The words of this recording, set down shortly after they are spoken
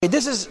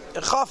This is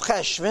Chav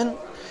Cheshvan.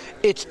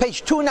 It's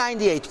page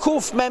 298.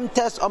 Kuf Mem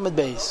Tes Amud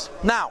Beis.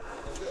 Now,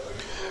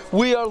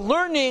 we are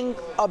learning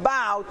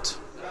about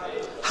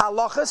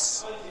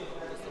halachas,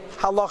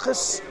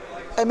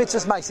 and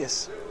mitzvahs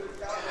ma'asos.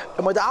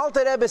 And what the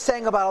Alter Rebbe is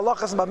saying about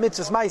halachas and about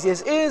mitzvahs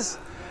ma'asos is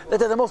that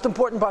they're the most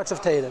important parts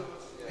of Torah.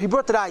 He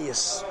brought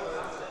rayos.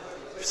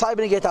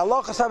 Saibin get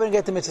halachas, Saibin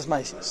get the mitzvahs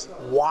ma'asos.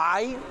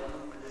 Why?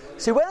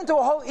 So he went into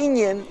a whole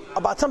inyan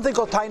about something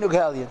called Tainug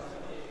Helyon.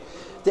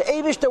 The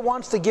Eibishter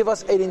wants to give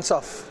us Ein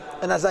Sof.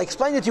 And as I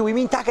explained it to you, we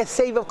mean Taket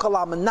Save of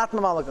Kalam and not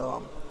Mamal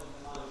Kalam.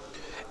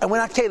 And we're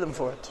not Kalim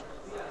for it.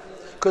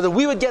 Because if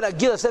we would get a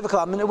Gil of Save of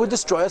Kalam, it would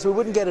destroy us, we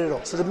wouldn't get it at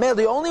all. So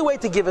the only way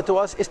to give it to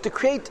us is to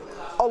create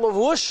a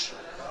Lavush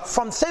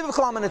from Save of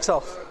Kalam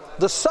itself.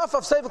 The Sof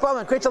of Save of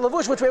Kalam creates a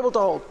Lavush which we're able to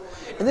hold.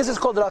 And this is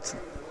called Ratzon.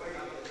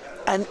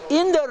 And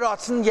in the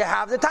Ratzon you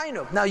have the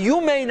Tainug. Now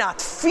you may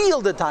not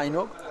feel the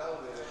Tainug,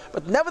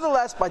 but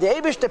nevertheless, by the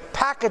Eibishter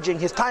packaging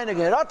his Tainug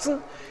and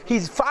Ratzon,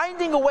 he's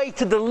finding a way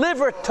to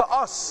deliver to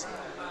us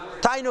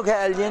Tainug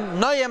Ha'elyon,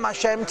 Noyem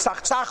Hashem,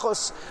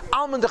 Tzachos,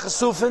 Alman de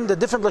Chesufin, the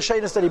different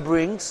Lashenas that he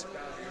brings.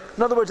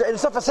 In other words, in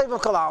stuff a Sefer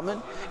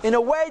Kalalman, in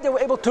a way that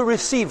we're able to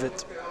receive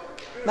it.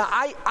 Now,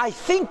 I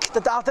think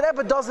that the Alter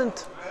Rebbe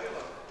doesn't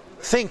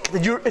think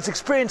that it's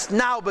experienced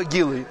now by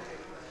Gili.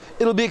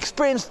 It'll be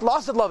experienced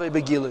lost at love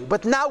by Gili,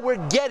 but now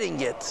we're getting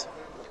it,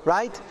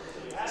 right?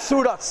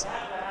 Through Ratzon.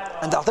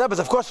 And the Alter Rebbe is,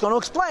 of course, going to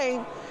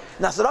explain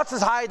that Ratzon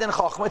is higher than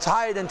Chochmah, it's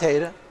higher than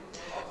Torah,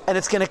 and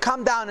it's going to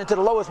come down into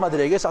the lowest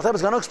madrigas. Alter Rebbe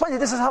is going to explain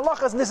that this is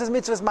halachas and this is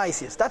mitzvahs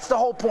ma'asos. That's the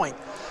whole point.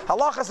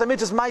 Halachas and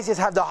mitzvahs ma'asos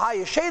have the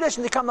highest shadish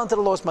and they come down to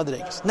the lowest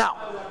madrigas. Now,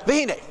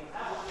 v'hinei,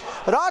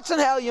 Ratzon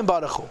Ha'elyon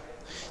Baruch Hu.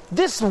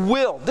 This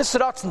will, this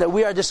Ratzon that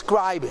we are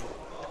describing,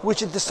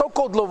 which is the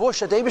so-called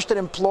lavush that the Eibishter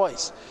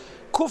employs,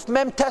 Kuf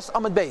Mem Tes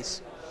Amud Beis,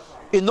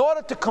 in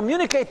order to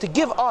communicate, to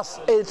give us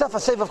a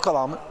Seif of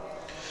Kalam,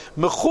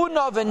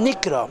 Mechuna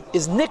v'nikra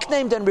is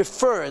nicknamed and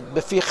referred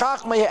b'fichach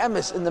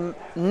ma'yemes in the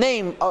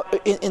name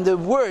in the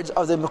words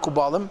of the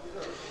Mekubalim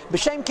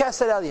b'shem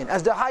Keser Elyon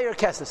as the higher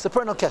Keser,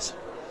 supernal Keser.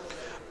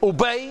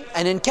 Ubay,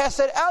 and in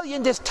Keser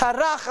Elyon there's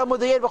Tarach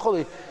Amudayed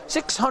b'choli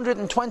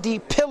 620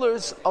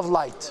 pillars of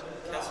light.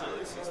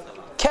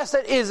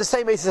 Keser is the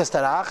same basis as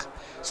Tarach.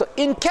 So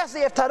in Keser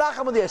you have Tarach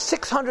Amudayed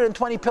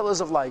 620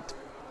 pillars of light.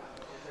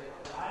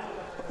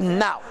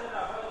 Now,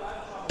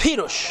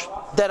 Pirush.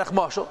 Derech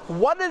Mashal.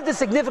 What is the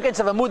significance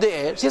of Amud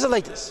Eir? Here's the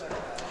latest.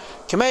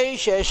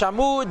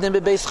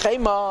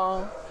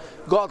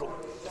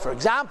 For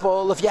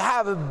example, if you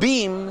have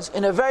beams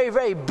in a very,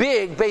 very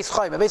big Beis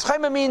Chayma. Beis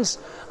Chayma means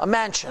a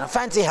mansion, a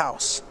fancy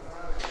house.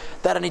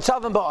 That an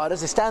Nitzavim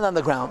Ba'aras, they stand on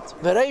the ground.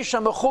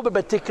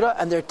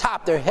 And their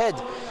top, their head,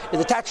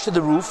 is attached to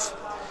the roof.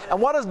 And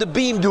what does the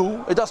beam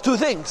do? It does two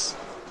things.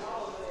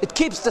 It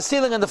keeps the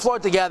ceiling and the floor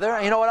together.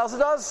 And you know what else it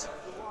does?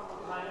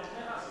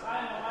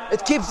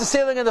 It keeps the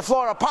ceiling and the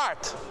floor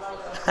apart.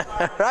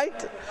 Right?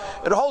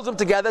 It holds them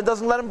together, it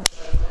doesn't let them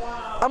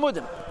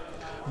amudim.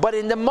 But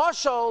in the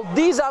mashal,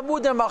 these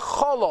amudim are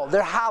cholol,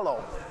 they're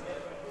hollow.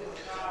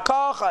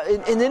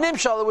 In the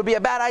nimshal, it would be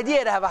a bad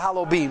idea to have a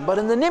hollow beam. But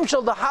in the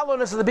nimshal, the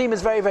hollowness of the beam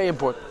is very, very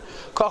important.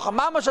 The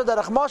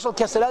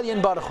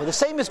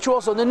same is true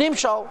also in the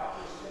nimshal.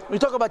 We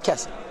talk about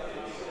keser.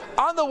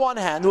 On the one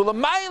hand,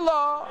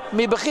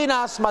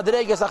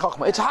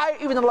 it's higher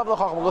even than the level of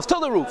chachma. It goes till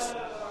the roof.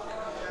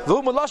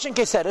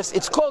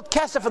 It's called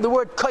kesef from the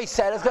word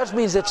kaiseres, that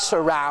means it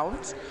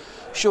surrounds.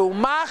 It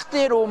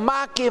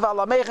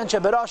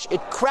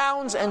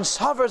crowns and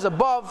hovers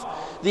above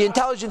the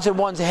intelligence in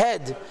one's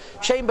head,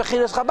 which is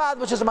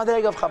the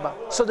madrega of Chabad.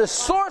 So the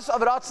source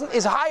of Ratzon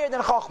is higher than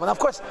Chochmah. Of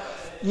course,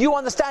 you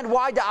understand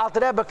why the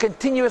Alter Rebbe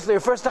continuously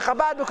refers to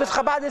Chabad, because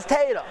Chabad is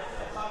Torah.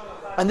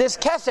 And this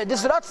keser,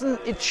 this Ratzon,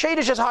 its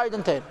shadish is higher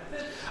than Torah.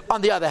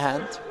 On the other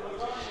hand,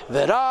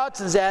 the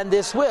Ratzon and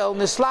this will,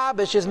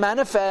 Nislabish, is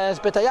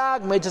manifest,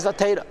 Betayag, mitzvahs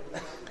Torah.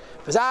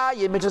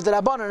 V'zayim, mitzvahs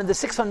D'Rabbanan, and the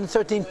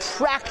 613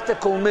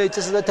 practical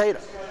mitzvahs of the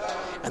Torah.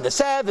 And the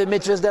 7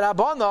 mitzvahs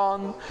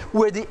D'Rabbanan,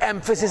 where the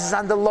emphasis is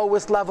on the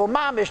lowest level,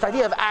 mamish, the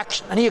idea of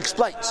action. And he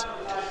explains.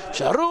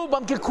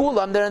 Sharubam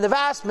kikulam, they're in the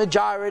vast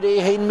majority,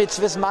 hein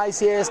mitzvahs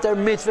ma'asos, they're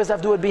mitzvahs that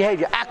have to do with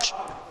behavior, action.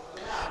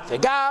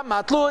 V'gam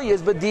matluy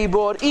is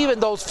b'dibur,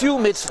 even those few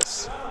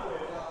mitzvahs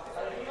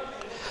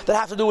that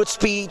have to do with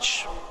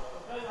speech.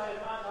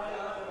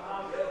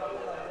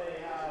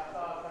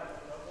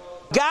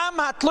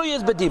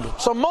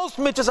 So most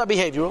mitzvahs are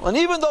behavioral, and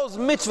even those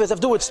mitzvahs have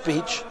to do with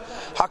speech.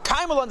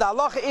 Hakaimal on the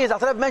halacha is,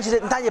 Alter Rebbe mentions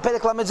it in Tanya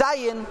Perek Lamed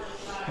Zayin,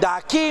 the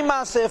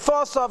akima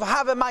sefos of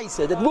have a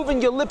ma'aseh, that moving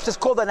your lips is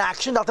called an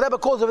action. Alter Rebbe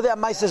calls over there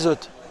ma'aseh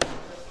zut.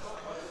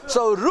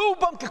 So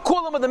rubam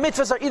kekulam of the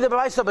mitzvahs are either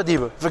b'ma'aseh or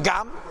b'dibur.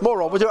 V'gam,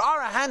 moreover, there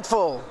are a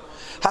handful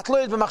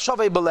hatloyes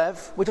b'machshavei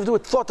b'lev, which have to do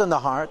with thought in the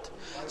heart.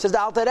 Says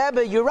the Alter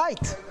Rebbe, you're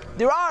right.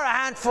 There are a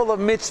handful of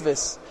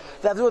mitzvahs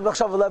that have to do with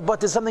machshavei b'lev, but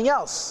there's something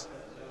else.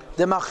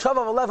 The machshav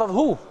of a lev of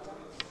who?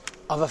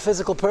 Of a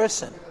physical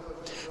person.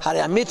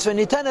 Your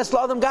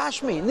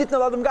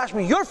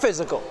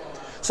physical.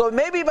 So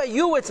maybe by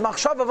you it's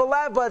machshav of a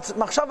lev, but it's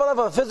machshav of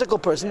a physical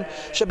person.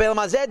 Shebeil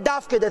mazeh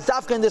dafka, that's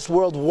dafka in this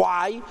world.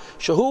 Why?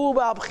 Shehu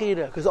ba'al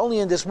b'chira, because only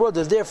in this world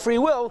is there free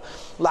will.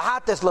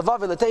 Lahates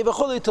lavav l'tei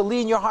v'chuli, to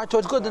lean your heart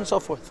towards good and so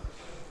forth.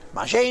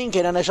 Mashein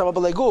kein neshama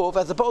b'leguf,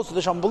 as opposed to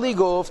the sham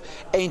b'leguf,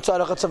 ein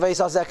tzarech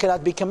tzavei that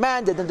cannot be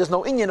commanded, and there's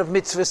no inyan of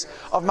mitzvahs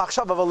of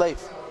machshav of a lev.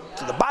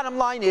 So the bottom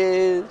line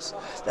is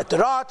that the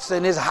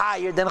Ratzin is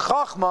higher than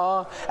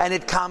Chachma, and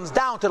it comes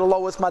down to the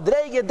lowest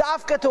Madrege,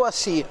 Dafka to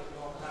Asiyah.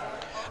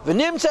 The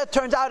Nimtzah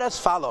turns out as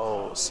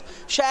follows.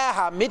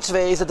 Sheha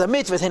mitzvahs, that the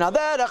mitzvahs in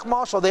Aderech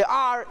Mashal, they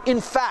are in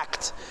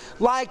fact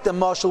like the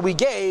Mashal we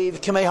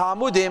gave, Kimei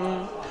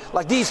HaMudim,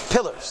 like these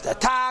pillars. The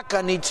Taka,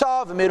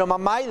 Nitzav, Miram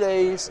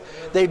HaMailes,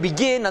 they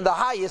begin on the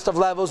highest of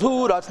levels,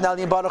 Hu, Ratzin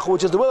Elyon Baruch,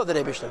 which is the will of the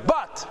Rebbe.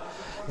 But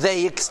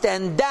they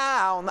extend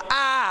down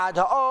ad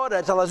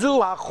ha'oret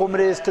alazu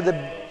ha'chumris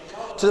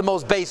to the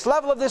most base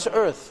level of this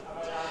earth.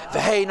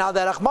 V'hei na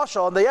derech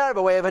mashal, on the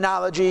Yerba way of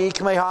analogy,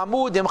 k'mei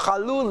ha'amudim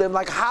chalulim,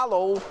 like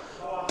hollow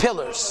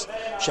pillars,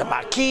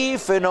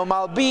 shemakif and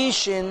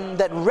malbishin,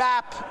 that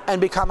wrap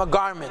and become a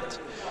garment.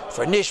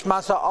 For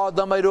nishmas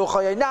ha'adam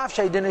erucha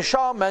nafshay, the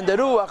neshama and the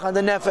ruach and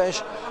the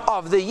nefesh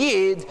of the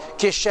yid,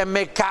 kishem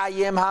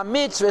mekayim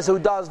ha'mitzvah, who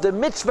does the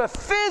mitzvah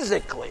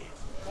physically.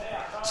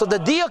 So the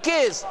diuk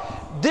is,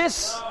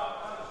 this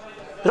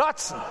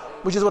Ratzin,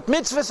 which is what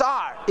mitzvahs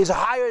are, is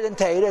higher than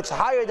Teirah, it's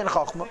higher than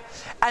Chochmah,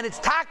 and it's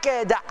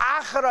take the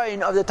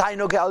acharain of the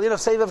Tainug Elyon of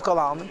Sevav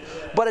Kalaman,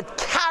 but it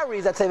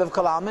carries that Sevav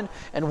Kalaman,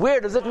 and where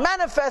does it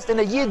manifest? In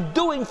a yid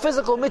doing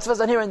physical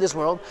mitzvahs and here in this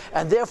world,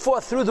 and therefore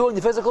through doing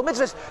the physical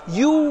mitzvahs,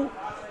 you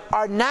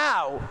are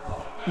now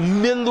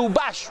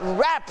milubash,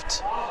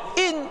 wrapped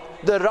in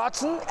the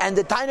Ratzin and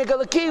the Tainug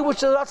Elaki,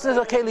 which the Ratzin is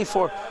a keli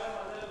for.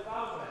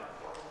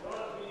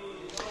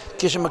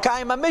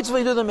 Mitzvah,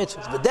 you do the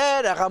mitzvahs.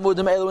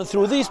 And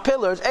through these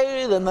pillars,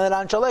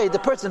 the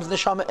person's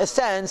neshama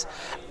ascends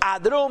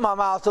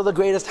to the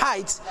greatest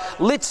heights,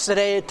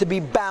 to be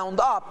bound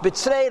up, in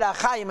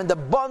the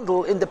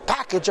bundle, in the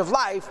package of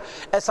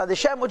life,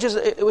 which is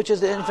the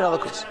infinite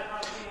elokus.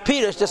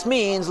 Pirush just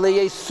means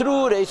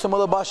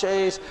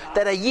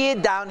that a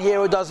yid down here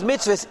who does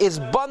mitzvahs is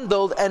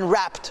bundled and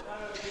wrapped.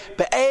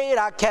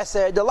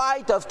 The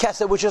light of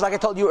Keser, which is, like I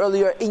told you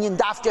earlier, Inyan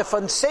Dafka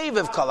von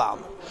Seviv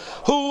Kalam,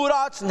 Hu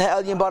Ratzin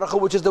Elyon Baruch,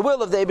 which is the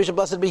will of the Eibush,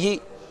 blessed be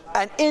He,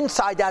 and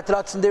inside that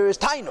Ratzin there is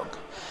Tainug.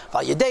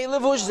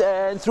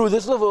 And through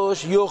this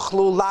levush,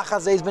 Yuchlu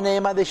Lachazes B'nei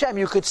Adeshem,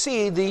 you could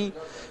see the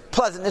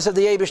pleasantness of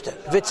the Eibush,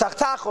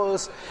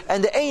 Vitzachtachos,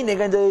 and the Einig,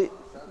 and the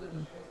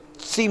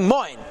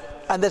Simoin,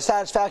 and the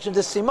satisfaction of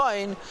the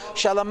Simoin,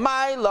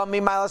 Shalamai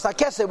Lami Milas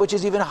HaKeser, which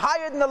is even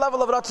higher than the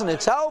level of Ratzin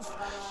itself.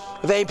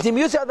 The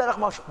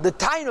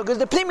Tainug is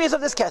the pnimius of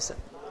this Keser.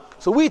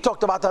 So we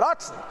talked about the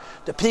Ratzin.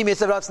 The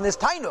pnimius of Ratzin is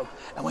Tainug.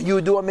 And when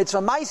you do a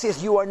mitzvah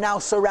maisis, you are now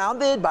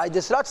surrounded by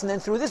this Ratzin,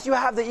 and through this you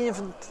have the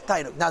infinite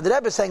Tainug. Now the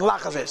Rebbe is saying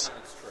Lachazis,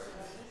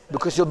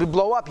 because you'll be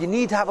blow up. You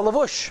need to have a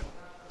lavush.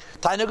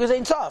 Tainug is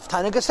Ein Sof.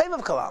 Tainug is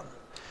Sevav Kalam.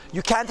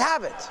 You can't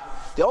have it.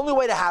 The only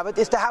way to have it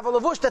is to have a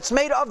lavush that's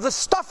made of the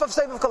stuff of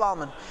Sevav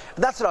Kalaman.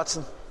 And that's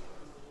Ratzin.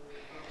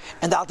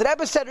 And the Alter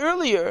Rebbe said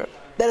earlier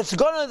that it's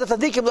going to the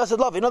tzaddikim blessed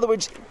love. In other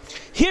words,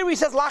 here he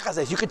says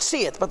lachazes, you could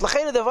see it, but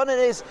l'cheina the vanin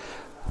is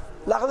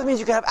lachazes means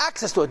you can have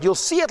access to it. You'll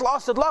see it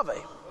lost at love.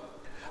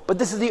 But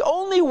this is the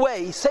only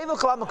way Sevav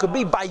Kalaman could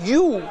be by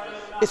you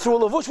is through a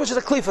lavush, which is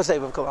a kli for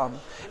Sevav Kalaman,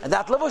 and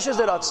that lavush is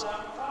the Ratz.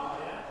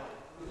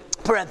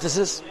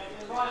 Parenthesis.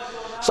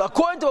 So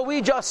according to what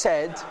we just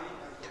said,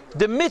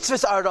 the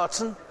mitzvahs are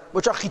Ratzin,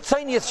 which are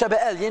chitzonius shebe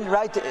elyon,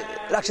 right?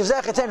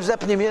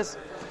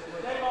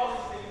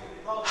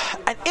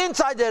 And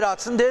inside the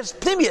Ratzin, there's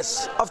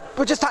Pnimius,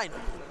 which is Tainug.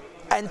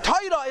 And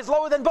Torah is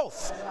lower than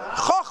both.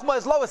 Chochmah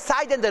is lower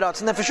side than the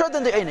Ratzin, and for sure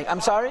than the Einig.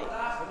 I'm sorry?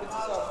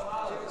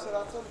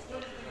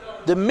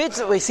 The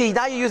mitzvah, we see,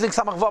 now you're using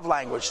Samach Vav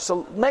language,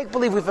 so make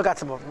believe we forgot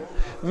some of them.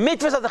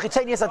 Mitzvahs are the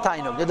Chitzenius and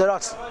Tainug, they're the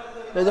Ratzin.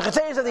 They're the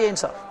Chitzenius of the Ein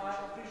Sof.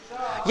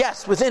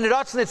 Yes, within the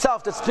Ratzin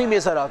itself, that's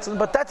Pnimius Ratzin,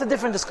 but that's a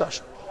different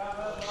discussion.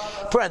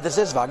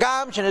 Parenthesis,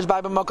 Vagam, Shenis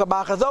Bible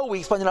Mokabach, though we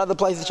explain in other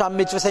places, Sham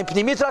Mitzvah saying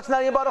Pnimius Ratzin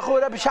Elyon Baruch Hu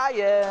Rebbe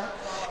Shaya.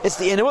 It's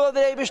the inner will of the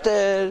Rebbe.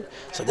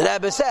 So the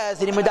Rebbe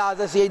says,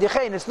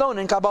 it's known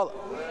in Kabbalah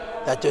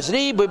that there's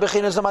ribuy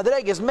bechinos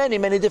madreges,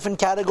 many different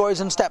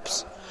categories and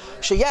steps.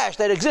 Sheyesh,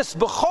 that exists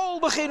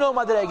b'chol bechino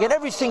madreg, in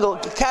every single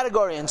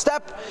category and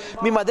step,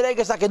 mi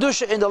madreges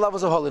hakedusha, in the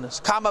levels of holiness.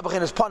 Kama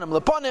bechinos ponim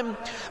leponim,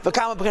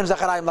 v'kama bechinos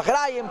acharayim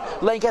lacharayim,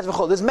 leinket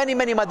v'chol. There's many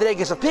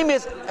madreges of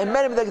pnimius and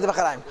many madreges of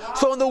acharayim.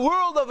 So in the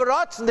world of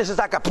Ratzin, this is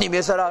like a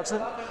pnimius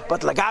Ratzin, but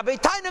lagabe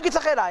tainug it's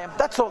acharayim.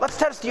 That's all. That's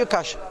test to your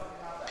kasha.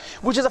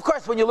 Which is, of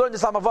course, when you learn the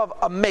Islam Avav,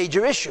 a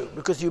major issue,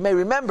 because you may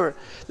remember,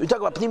 we talk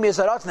about Pnimius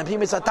Haratzin and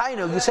Pnimius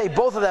Hataynu, you say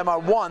both of them are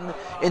one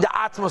in the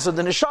Atmos of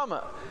the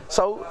Neshama.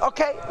 So,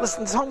 okay,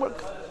 listen, it's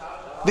homework.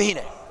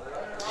 Behine.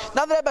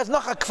 Now the Rebbe has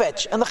noch a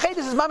kvetch, and the Chedis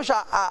is mamish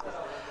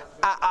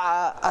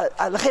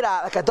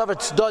like a Dover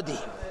Tzedodi.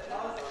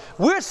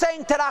 We're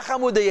saying Terach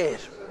Amud Yair.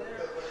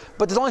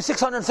 but there's only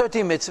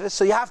 613 mitzvahs,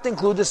 so you have to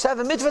include the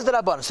 7 mitzvahs that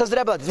Rabbanan. Says the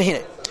Rebbe,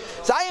 Zayim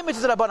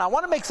mitzvahs Rabbanan. I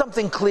want to make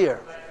something clear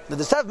that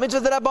the 7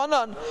 mitzvahs that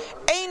Rabbanan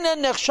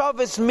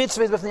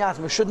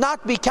should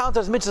not be counted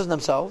as mitzvahs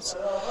themselves.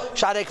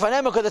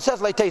 Because it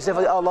says like Teisif,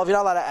 Allah, you're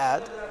not allowed to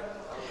add.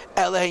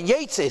 They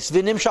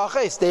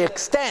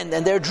extend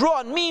and they're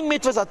drawn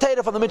mitzvahs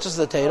atayra from the mitzvahs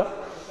of the Torah.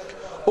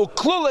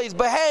 Uklula is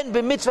behen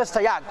b'mitzvahs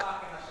tayag,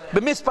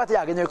 b'mitzvah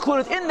tayag, and they're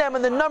included in them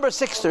in the number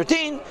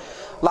 613.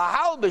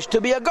 Lahalbish, to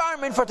be a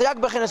garment for tayag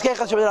b'chinas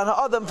kechas shabbat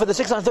adam, for the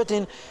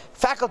 613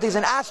 faculties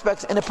and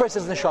aspects in a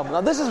person's neshama. Now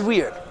this is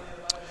weird,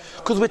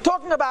 because we're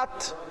talking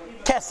about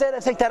keser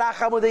and saying tarach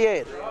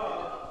amudayir,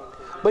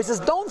 but he says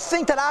don't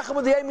think tarach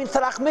amudayir means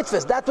tarach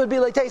mitzvahs. That would be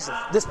like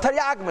teisif. This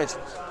tayag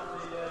mitzvahs.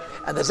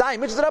 And the Zayim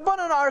mitzvahs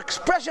Rabbanan are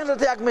expressions of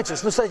Tayag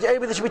mitzvahs. No,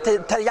 everybody should be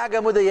Tayag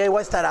Amudayeh.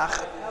 What's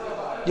Tarach?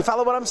 You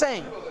follow what I'm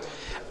saying?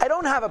 I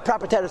don't have a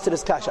proper teretz to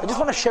this kasha. I just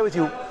want to share with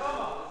you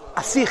a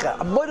sicha,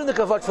 a modern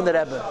kavod from the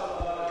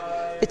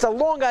Rebbe. It's a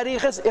long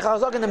arichas.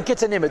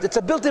 It's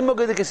a built-in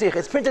mugadik sicha.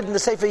 It's printed in the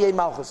Sefer Yei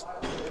Malchus.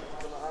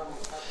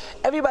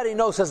 Everybody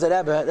knows, says the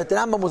Rebbe, that the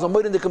Rambam was a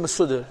modern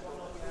Mesuder.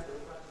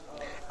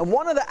 And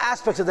one of the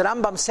aspects of the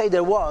Rambam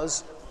Seder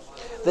was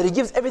that he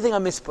gives everything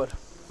a mispur.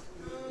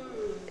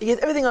 He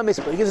gives everything on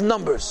mitzvah. He gives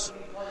numbers.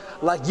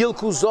 Like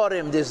Yilku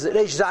Zorim, there's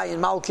Reish Zayin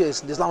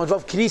Malchus, there's Lamed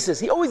Vav Krisis.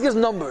 He always gives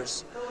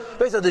numbers.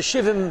 Based on the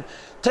Shivim,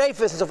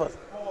 Treifis, and so forth.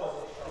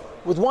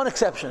 With one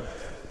exception.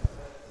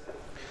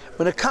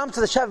 When it comes to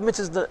the Shav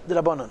Mitzvahs, the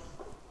Rabbanan,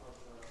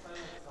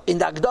 in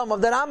the Akdam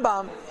of the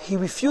Rambam, he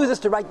refuses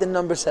to write the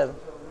number 7.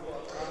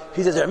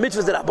 He says there are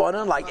mitzvahs the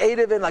Rabbanan, like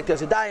Eirevin, like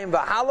Tesidayim,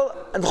 V'halal,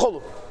 and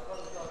V'cholu.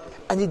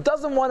 And he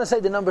doesn't want to say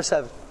the number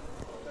 7.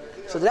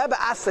 So the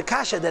Rebbe asks the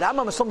kasha, the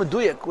Rambam is so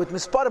meduyek with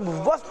misparim.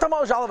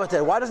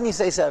 Why doesn't he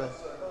say 7?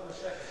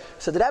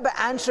 So the Rebbe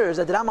answers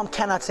that the Rambam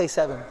cannot say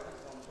 7,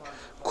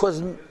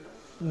 because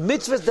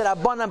mitzvahs that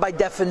Rabbanan by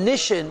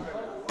definition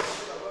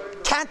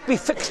can't be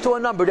fixed to a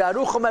number.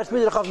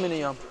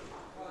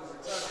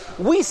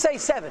 We say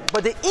 7,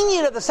 but the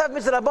inyan of the 7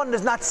 mitzvahs Rabbanan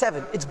is not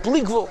 7. It's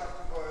bligvul.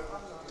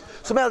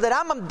 So the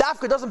Rambam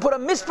Dafka doesn't put a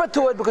mispah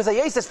to it because the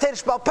Yes is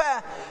Teresh Bal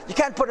Peh. You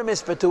can't put a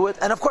mispah to it,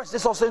 and of course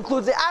this also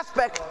includes the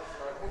aspect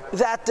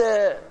that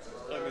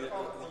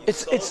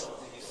it's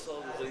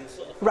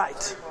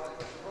right.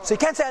 So you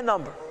can't say a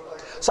number.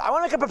 So I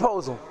want to make a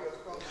proposal.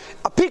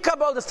 A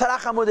pikabod is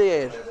tarach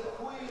amudayir,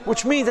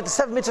 which means that the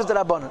 7 mitzvahs are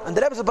Rabbanan. And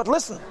the Rebbe says, but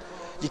listen,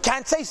 you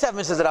can't say 7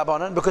 mitzvahs are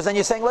Rabbanan because then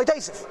you're saying like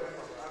Teisif.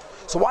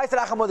 So why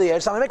tarach amudayir?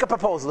 So I'm going to make a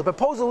proposal. The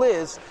proposal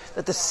is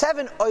that the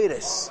 7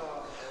 oiris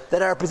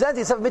that are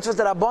representing 7 mitzvahs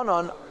that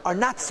Rabbanan are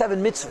not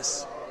 7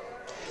 mitzvahs.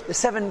 The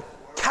 7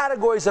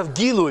 categories of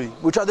Gilui,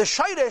 which are the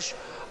shayresh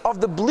of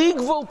the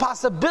bligvul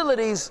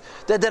possibilities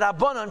that the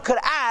Rabbanan could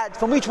add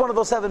from each one of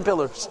those 7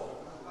 pillars.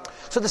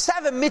 So the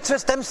 7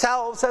 mitzvahs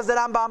themselves, says the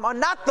Rambam, are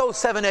not those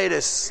 7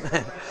 eres.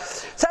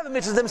 7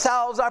 mitzvahs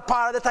themselves are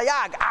part of the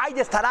Tayag.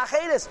 Aydis, Tarach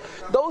eres.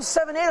 Those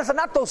 7 eres are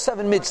not those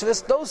 7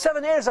 mitzvahs. Those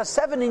 7 eres are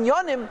 7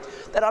 inyonim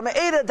that are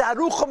me'era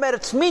da'aruchom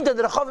eretz mida,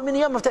 the rechavim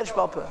inyam of Teresh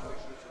Bal Peh.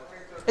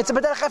 It's a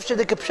b'derech efsheh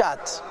de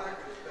kipshat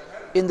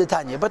in the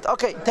Tanya. But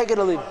okay, take it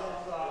or leave it.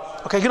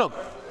 Okay, genug.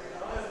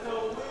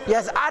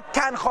 Yes, Ad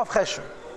Kan Chof Cheshur.